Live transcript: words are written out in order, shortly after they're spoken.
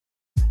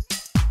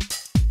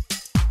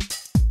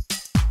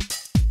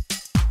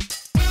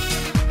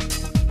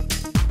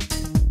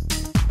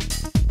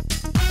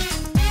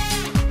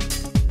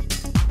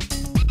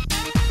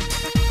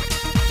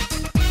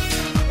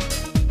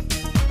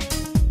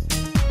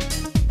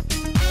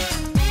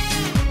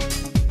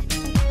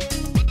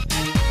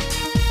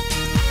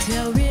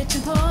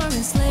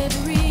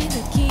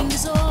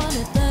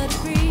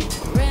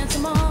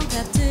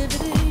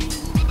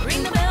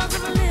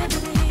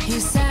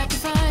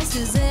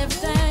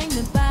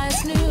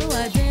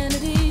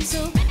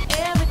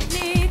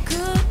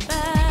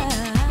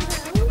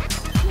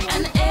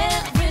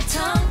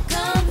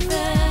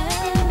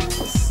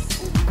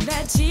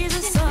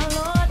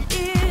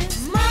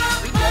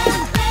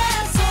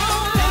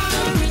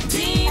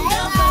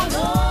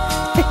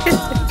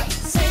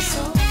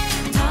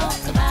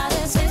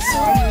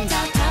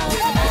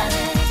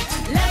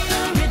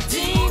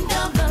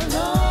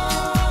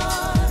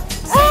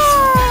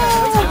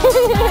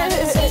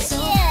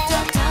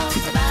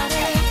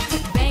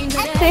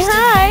Say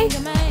hi.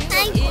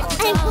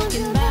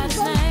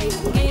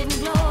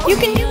 You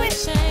can do it.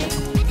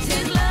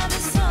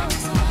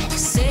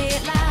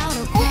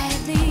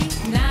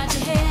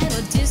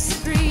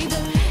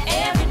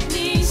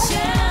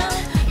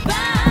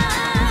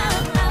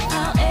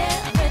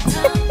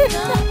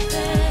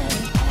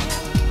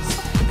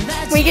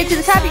 When you get to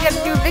the top, you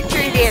gotta do a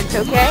victory dance,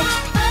 okay?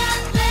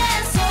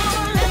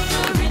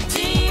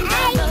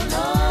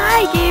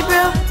 Hi,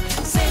 Gabriel.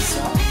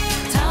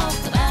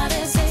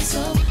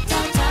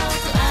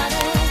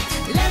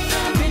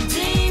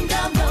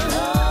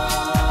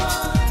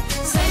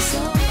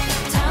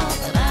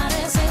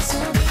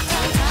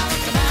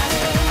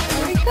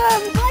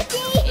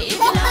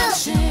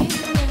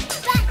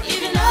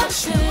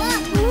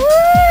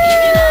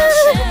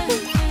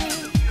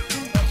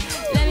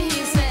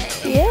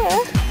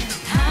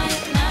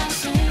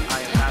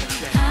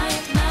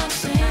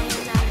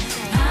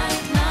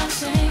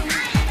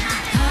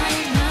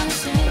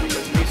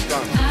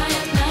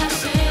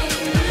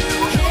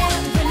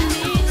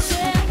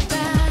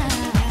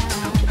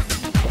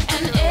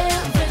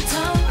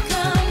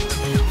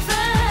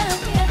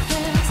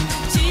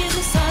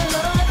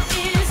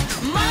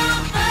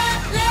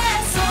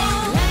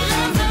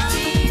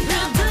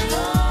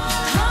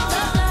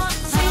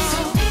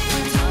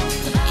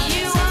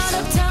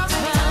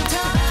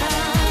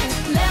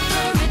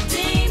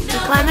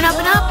 Climbing up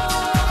and up.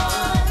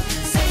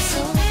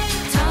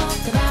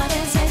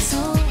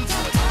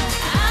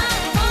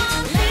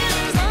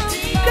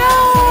 Go!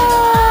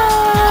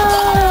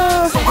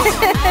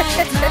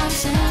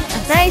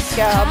 Nice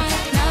job.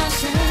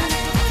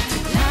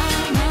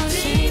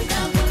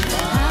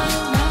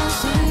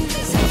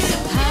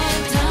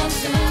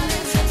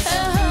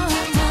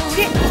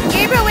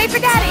 Gabriel, wait for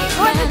Daddy.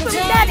 Go on this one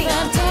with Daddy.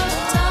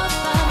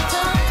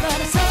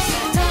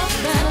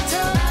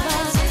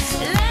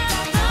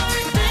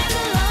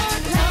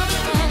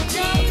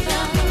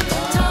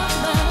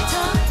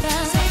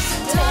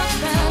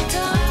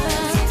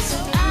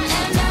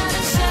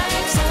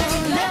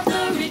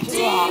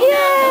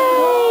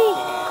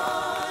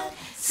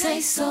 Say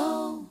so.